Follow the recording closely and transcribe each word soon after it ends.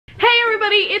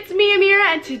everybody, it's me,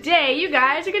 Ameerah, and today you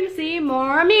guys are gonna see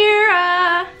more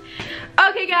Ameerah.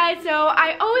 Okay guys, so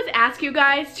I always ask you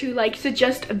guys to like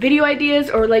suggest video ideas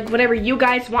or like whatever you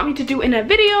guys want me to do in a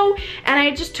video, and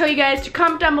I just tell you guys to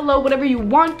comment down below whatever you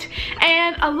want,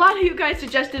 and a lot of you guys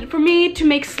suggested for me to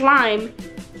make slime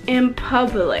in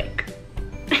public.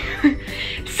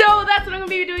 So that's what I'm gonna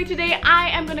be doing today. I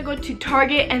am gonna go to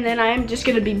Target and then I'm just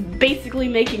gonna be basically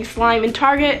making slime in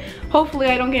Target. Hopefully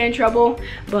I don't get in trouble,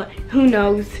 but who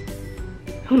knows?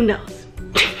 Who knows?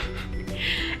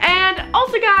 And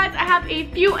also guys, I have a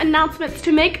few announcements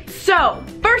to make. So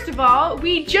first of all,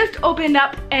 we just opened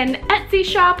up an Etsy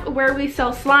shop where we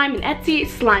sell slime, an Etsy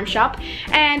slime shop,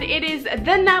 and it is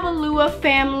the Navalua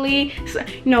family.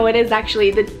 No, it is actually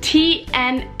the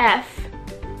TNF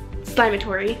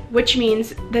Slimatory, which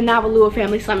means the Navalua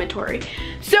family Slimatory.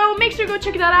 So make sure to go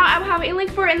check that out. I will have a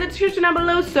link for it in the description down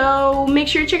below, so make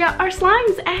sure to check out our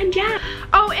slimes, and yeah.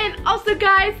 Oh, and also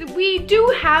guys, we do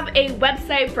have a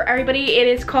website for everybody. It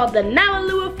is called the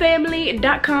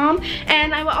NavaluaFamily.com,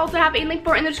 and I will also have a link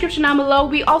for it in the description down below.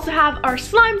 We also have our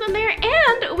slimes on there,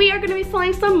 and we are going to be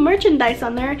selling some merchandise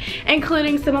on there,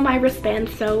 including some of my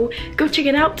wristbands, so go check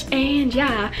it out. And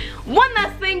yeah, one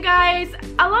last thing guys,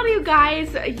 a lot of you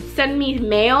guys send me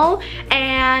mail,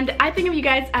 and I think of you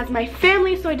guys as my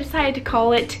family, so I decided to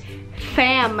call it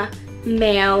Fam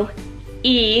Mail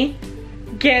E.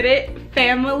 Get it?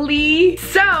 Family.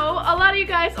 So a lot of you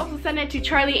guys also sent it to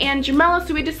Charlie and Jamela,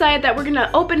 so we decided that we're gonna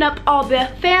open up all the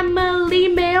family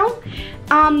mail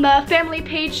on the family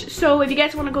page. So if you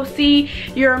guys want to go see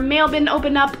your mail bin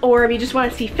open up, or if you just want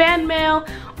to see fan mail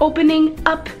opening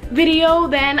up video,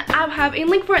 then I'll have a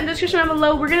link for it in the description down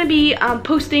below. We're gonna be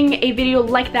posting a video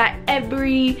like that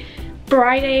every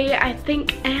Friday, I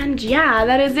think. And yeah,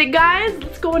 that is it guys.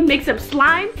 Let's go and make some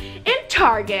slime in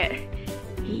Target.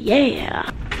 Yeah.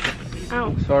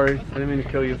 Ow. Sorry, I didn't mean to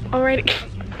kill you.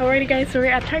 Alrighty guys, so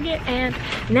we're at Target and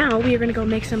now we are gonna go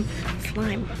make some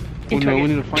slime. Oh no, we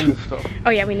need to find this stuff. Oh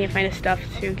yeah, we need to find the stuff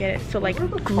to get it. So like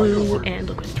glue and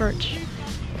liquid starch.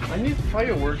 I need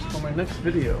fireworks for my next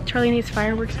video. Charlie needs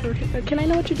fireworks for it. Can I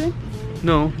know what you're doing?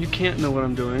 No, you can't know what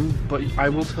I'm doing, but I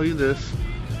will tell you this.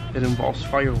 It involves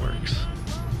fireworks.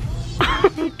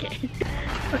 Okay.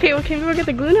 Okay, well can we go get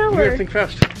the glue now? You or? gotta think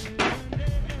fast.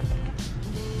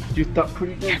 You thought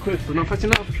pretty damn quick, but not fast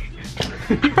enough.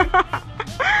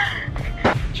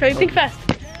 Charlie, think fast.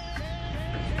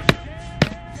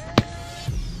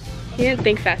 He didn't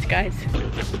think fast, guys.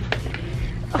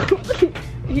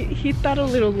 He thought a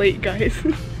little late, guys.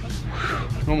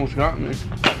 Almost got me.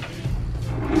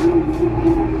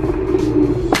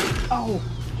 Oh,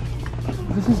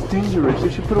 this is dangerous. You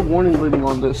should put a warning label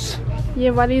on this.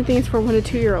 Yeah, why do you think it's for 1 to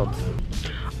 2-year-olds?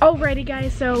 Alrighty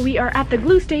guys, so we are at the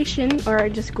glue station, or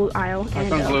just glue aisle. I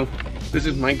found glue. This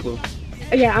is my glue.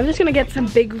 Yeah, I'm just gonna get some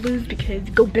big glues because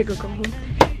go big or go home.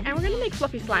 And we're gonna make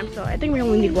fluffy slime, so I think we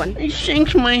only need one. I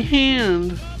shanked my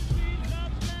hand.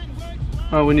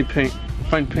 Oh, we need paint.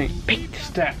 Find paint. Paint.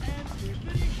 Stack.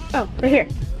 Oh, right here.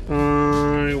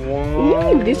 I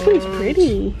want... Ooh, this one's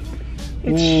pretty.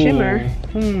 It's shimmer.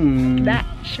 That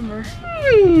shimmer.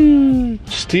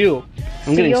 Steel.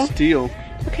 I'm getting steel.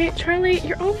 Okay, Charlie,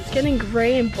 you're almost getting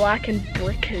gray and black and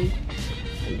brick and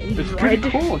it's red. Pretty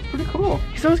cool. It's pretty cool.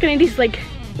 He's almost getting these like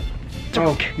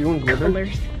dark you want glitter?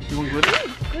 colors. You want glitter?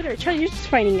 Ooh, glitter. Charlie, you're just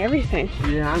finding everything.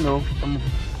 Yeah, I know. I'm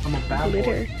a bad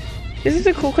glitter. boy. This is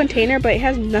a cool container, but it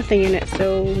has nothing in it,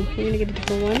 so we're gonna get a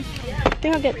different one. I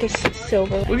think I'll get this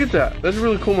silver. Look at that. That's a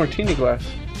really cool martini glass.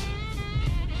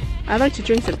 I'd like to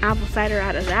drink some apple cider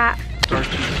out of that.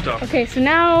 Starchy stuff. Okay, so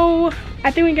now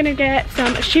I think we're gonna get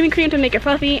some shaving cream to make it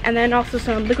fluffy, and then also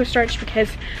some liquid starch because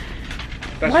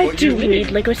why do we need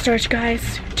liquid starch,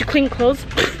 guys? To clean clothes?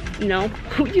 No.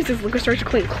 Who uses liquid starch to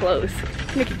clean clothes?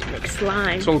 Make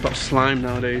slime. It's all about slime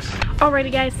nowadays. Alrighty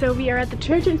guys, so we are at the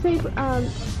detergent safe. I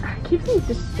keep saying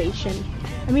this station.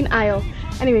 I mean aisle.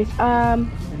 Anyways, I'm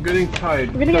getting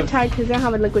tired. We're gonna get tired because I don't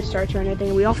have a liquid starch or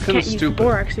anything. We also can't use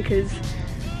borax because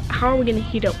how are we gonna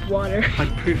heat up water? I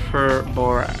prefer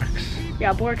borax.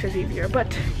 Yeah, borax is easier,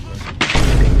 but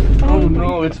oh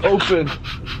no, it's open.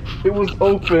 It was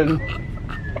open.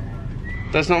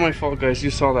 That's not my fault, guys.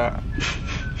 You saw that.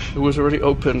 It was already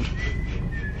opened.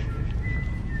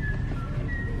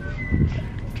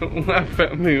 Don't laugh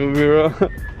at me, Ameerah.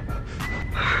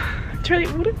 Charlie,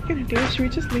 what are we gonna do? Should we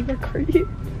just leave our cart here?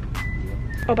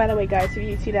 Oh, by the way, guys, if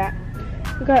you see that,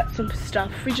 we got some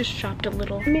stuff. We just shopped a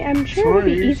little. I mean, I'm sure it'll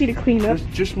be easy to clean up. That's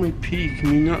just my pee.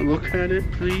 Can you not look at it,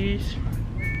 please?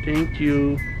 Thank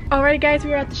you. Alright, guys,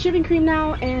 we're at the shaving cream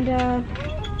now, and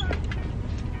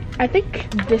I think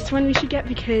this one we should get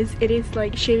because it is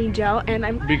like shaving gel,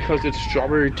 and because it's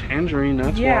strawberry tangerine.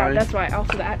 That's why. Yeah, that's why.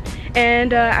 Also that.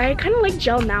 And I kind of like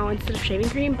gel now instead of shaving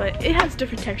cream, but it has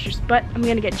different textures. But I'm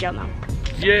gonna get gel now.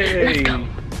 Yay! Let's go.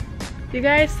 You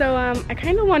guys, so I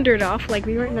kind of wandered off. Like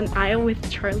we were in an aisle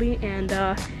with Charlie, and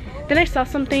then I saw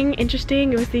something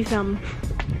interesting. It was these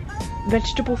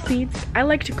vegetable seeds. I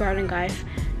like to garden, guys.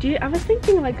 I was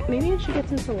thinking like maybe I should get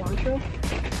some cilantro.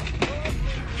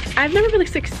 I've never really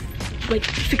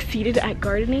succeeded at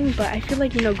gardening, but I feel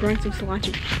like, you know, growing some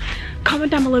cilantro. Comment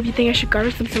down below if you think I should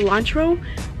garden some cilantro,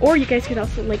 or you guys can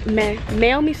also like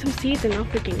mail me some seeds and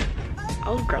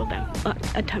I'll grow them,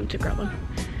 attempt to grow them.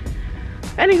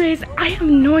 Anyways, I have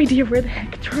no idea where the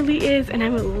heck Charlie is, and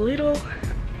I'm a little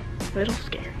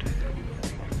scared.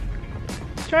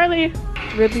 Charlie,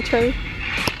 really, Charlie?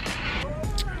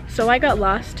 So I got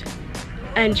lost,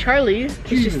 and Charlie is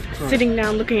just sitting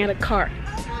down looking at a car.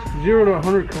 0 to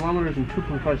 100 kilometers in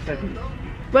 2.5 seconds.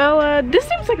 Well, this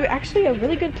seems like actually a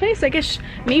really good place. I guess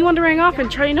me wandering off and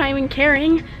Charlie not even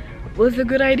caring was a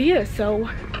good idea, so.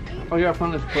 Oh yeah, I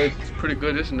found this place. It's pretty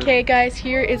good, isn't it? Okay guys,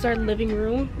 here is our living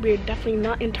room. We're definitely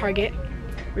not in Target.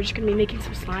 We're just gonna be making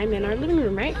some slime in our living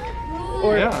room, right?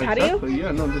 Or yeah, patio? Exactly.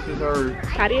 Yeah, no, this is our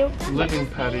patio? Living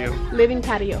patio. Living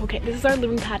patio. Okay, this is our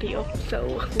living patio. So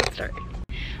let's start.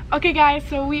 Okay guys,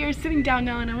 so we are sitting down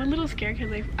now, and I'm a little scared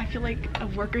because I feel like a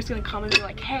worker's gonna come and be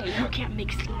like, hey, you can't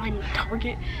make slime in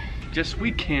Target. Yes,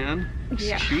 we can.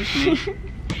 Yeah. Excuse me.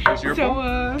 Here's your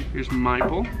bowl. Here's my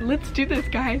bowl. Let's do this,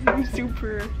 guys. This is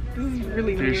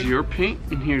really weird. There's your paint,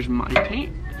 and here's my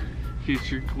paint.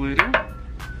 Here's your glitter.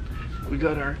 We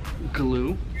got our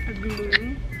glue. A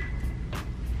glue.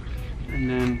 And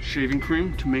then shaving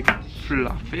cream to make it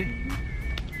fluffy.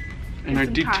 And our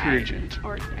detergent.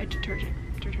 Or a detergent.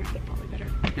 Detergent is probably better.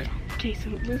 Yeah. Okay, so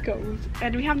let's go.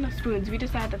 And we have no spoons. We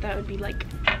decided that would be like,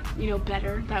 you know,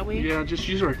 better that way. Yeah, just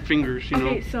use our fingers, you know.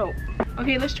 Okay, so,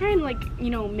 let's try and like,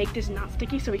 you know, make this not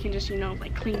sticky so we can just, you know,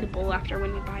 like clean the bowl after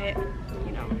when we buy it.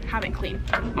 You know, have it clean.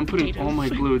 I'm putting all my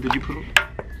glue. Did you put it?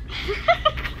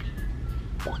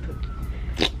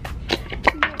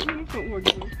 I'm gonna put more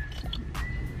glue.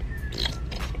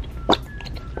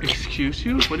 Excuse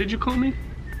you? What did you call me?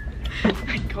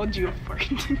 I called you a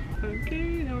fart. Okay,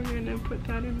 now we're gonna put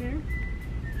that in there.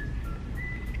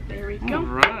 There we go.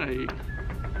 Alright.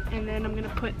 And then I'm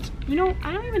gonna put, you know,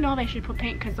 I don't even know if I should put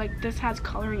paint because like this has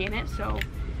coloring in it, so.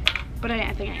 But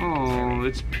I think I have to. Oh,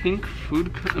 it's pink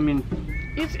food. I mean,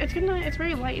 it's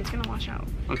very light. It's gonna wash out.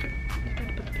 Okay.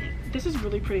 Put the paint. This is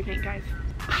really pretty paint, guys.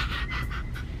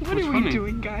 What What's are funny? we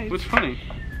doing, guys? What's funny?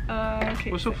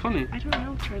 Okay. What's so funny? I don't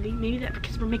know, Charlie. Maybe that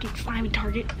because we're making slime in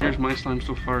Target. Here's my slime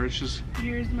so far. It's just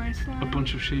Here's my slime. a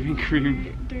bunch of shaving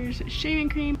cream. There's shaving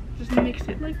cream. Just mix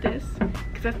it like this,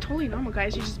 because that's totally normal,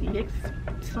 guys. You just mix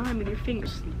slime with your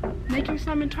fingers. Making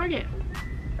slime in Target.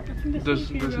 I think that's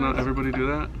Does not everybody do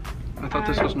that? I thought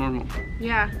this was normal.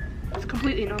 Yeah, it's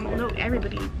completely normal. No,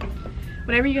 everybody.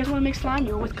 Whenever you guys want to make slime,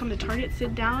 you always come to Target,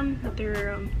 sit down at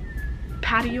their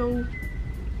patio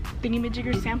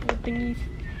thingy-majigger sample thingies,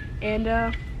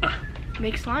 and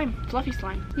make slime, fluffy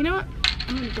slime. You know what?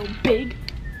 I'm gonna go big,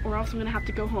 or else I'm gonna have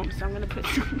to go home. So I'm gonna put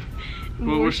some.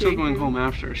 Well, we're still going home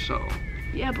after, so.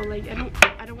 Yeah, but like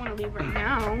I don't want to leave right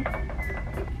now.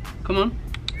 Come on,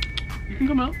 you can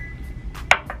come out.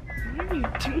 What are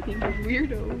you doing,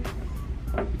 weirdo?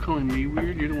 You're calling me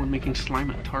weird? You're the one making slime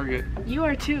at Target. You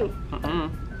are too. Oh.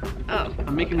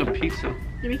 I'm making a pizza.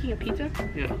 You're making a pizza?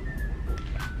 Yeah.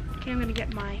 Okay, I'm gonna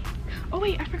get my. Oh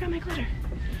wait, I forgot my glitter.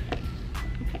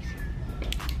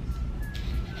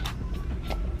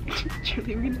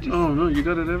 Charlie, we're gonna just... Oh no, you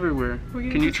got it everywhere.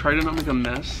 Can you just... try to not make a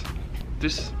mess?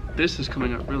 This is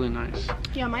coming out really nice.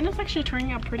 Yeah, mine is actually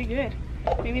turning out pretty good.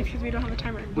 Maybe it's because we don't have a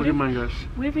timer. Look at mine, guys.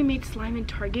 What if we made slime in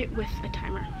Target with a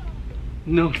timer?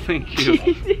 No, thank you.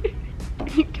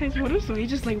 Guys, what if somebody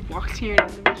just like walks here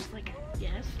and we're just like,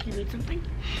 yes, you need something?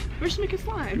 We're just making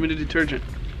slime. Give me the detergent.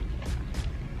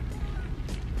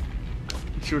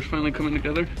 Is yours finally coming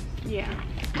together? Yeah.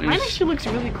 Mine actually looks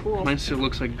really cool. Mine still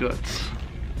looks like guts.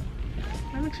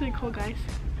 Mine looks really cool, guys.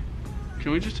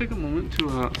 Can we just take a moment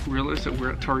to realize that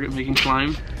we're at Target making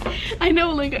slime? I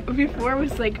know, like, before I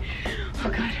was like, oh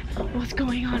god, what's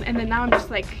going on? And then now I'm just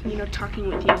like, you know, talking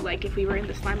with you like if we were in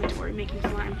the slimatory making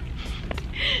slime.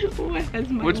 What has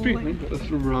my What's behind us?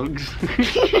 Rugs.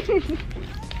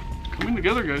 Coming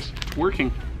together, guys. It's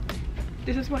working.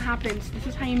 This is what happens. This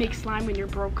is how you make slime when you're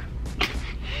broke.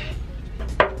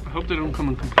 I hope they don't come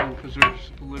and complain because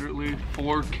there's literally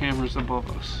 4 cameras above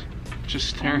us. Just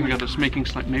staring at us making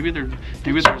slime. Maybe they're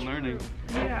learning.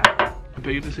 Yeah. I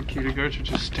bet you the security guards are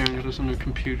just staring at us on their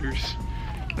computers.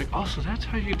 Like, oh, so that's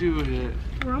how you do it.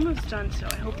 We're almost done, so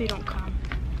I hope they don't come.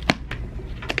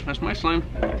 That's my slime.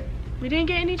 We didn't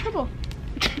get any trouble.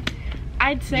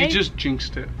 I'd say. You just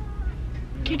jinxed it.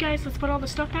 Okay, guys, let's put all the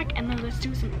stuff back and then let's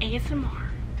do some ASMR.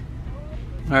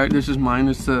 Alright, this is mine.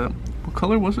 It's the, what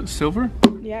color was it? Silver?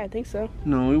 Yeah, I think so.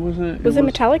 No, it wasn't. Was it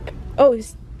metallic? Oh,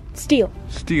 it's steel.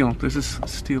 Steel. This is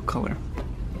steel color.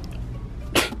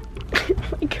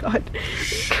 Oh my god.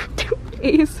 Do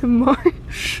ASMR.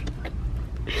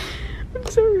 I'm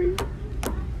sorry.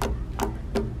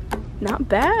 Not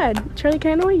bad. Charlie,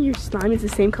 can I know why your slime is the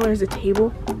same color as the table?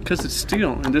 Because it's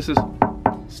steel, and this is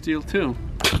steel too.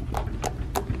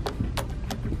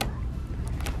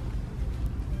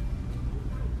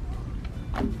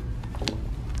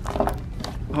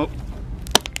 Oh.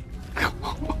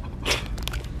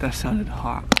 That sounded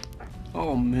hot.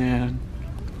 Oh man.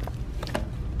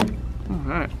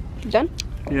 Alright. You done?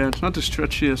 Yeah, it's not the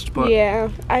stretchiest, but yeah,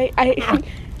 I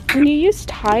when you use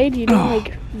Tide, you don't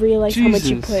like realize how much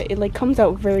you put. It like comes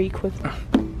out very quickly.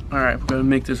 Alright, we're gonna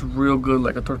make this real good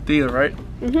like a tortilla, right?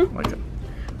 Mm-hmm. Like a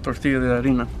tortilla de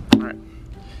harina. Alright.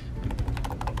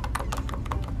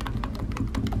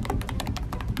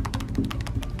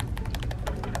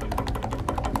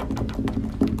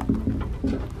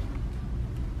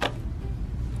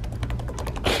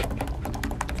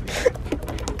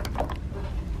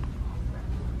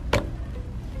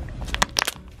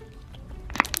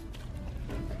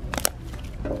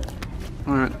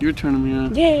 Alright, your turn,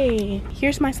 Ameerah. Yay!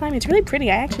 Here's my slime. It's really pretty.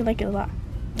 I actually like it a lot.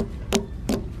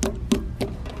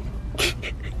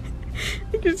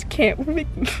 I just can't make.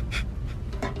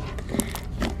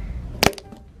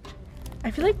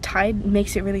 I feel like Tide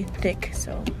makes it really thick,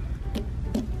 so.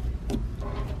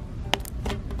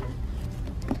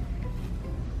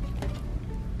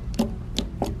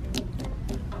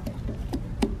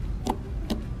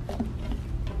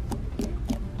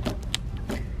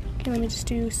 Let me just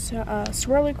do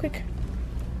swirl it quick.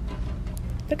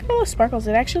 Look at all the sparkles.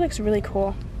 It actually looks really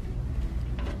cool.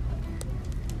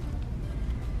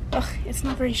 Ugh, it's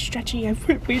not very stretchy. I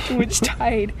put way too much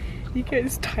Tide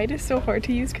because Tide is so hard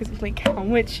to use because of like how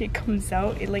much it comes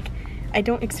out. It like I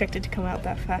don't expect it to come out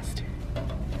that fast.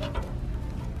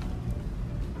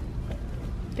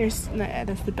 That's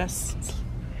the best.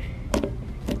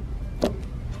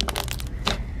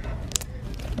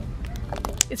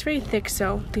 It's very thick,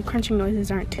 so the crunching noises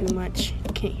aren't too much.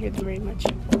 You can't hear them very much.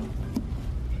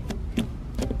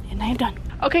 And I'm done.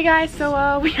 Okay guys,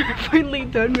 so we are finally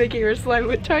done making our slime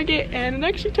with Target, and it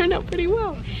actually turned out pretty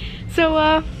well. So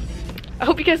I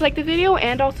hope you guys liked the video,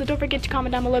 and also don't forget to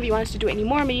comment down below if you want us to do any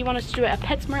more. Maybe you want us to do it at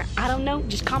PetSmart. I don't know.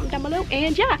 Just comment down below.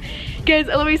 And yeah, guys,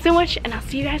 I love you so much, and I'll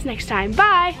see you guys next time.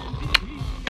 Bye!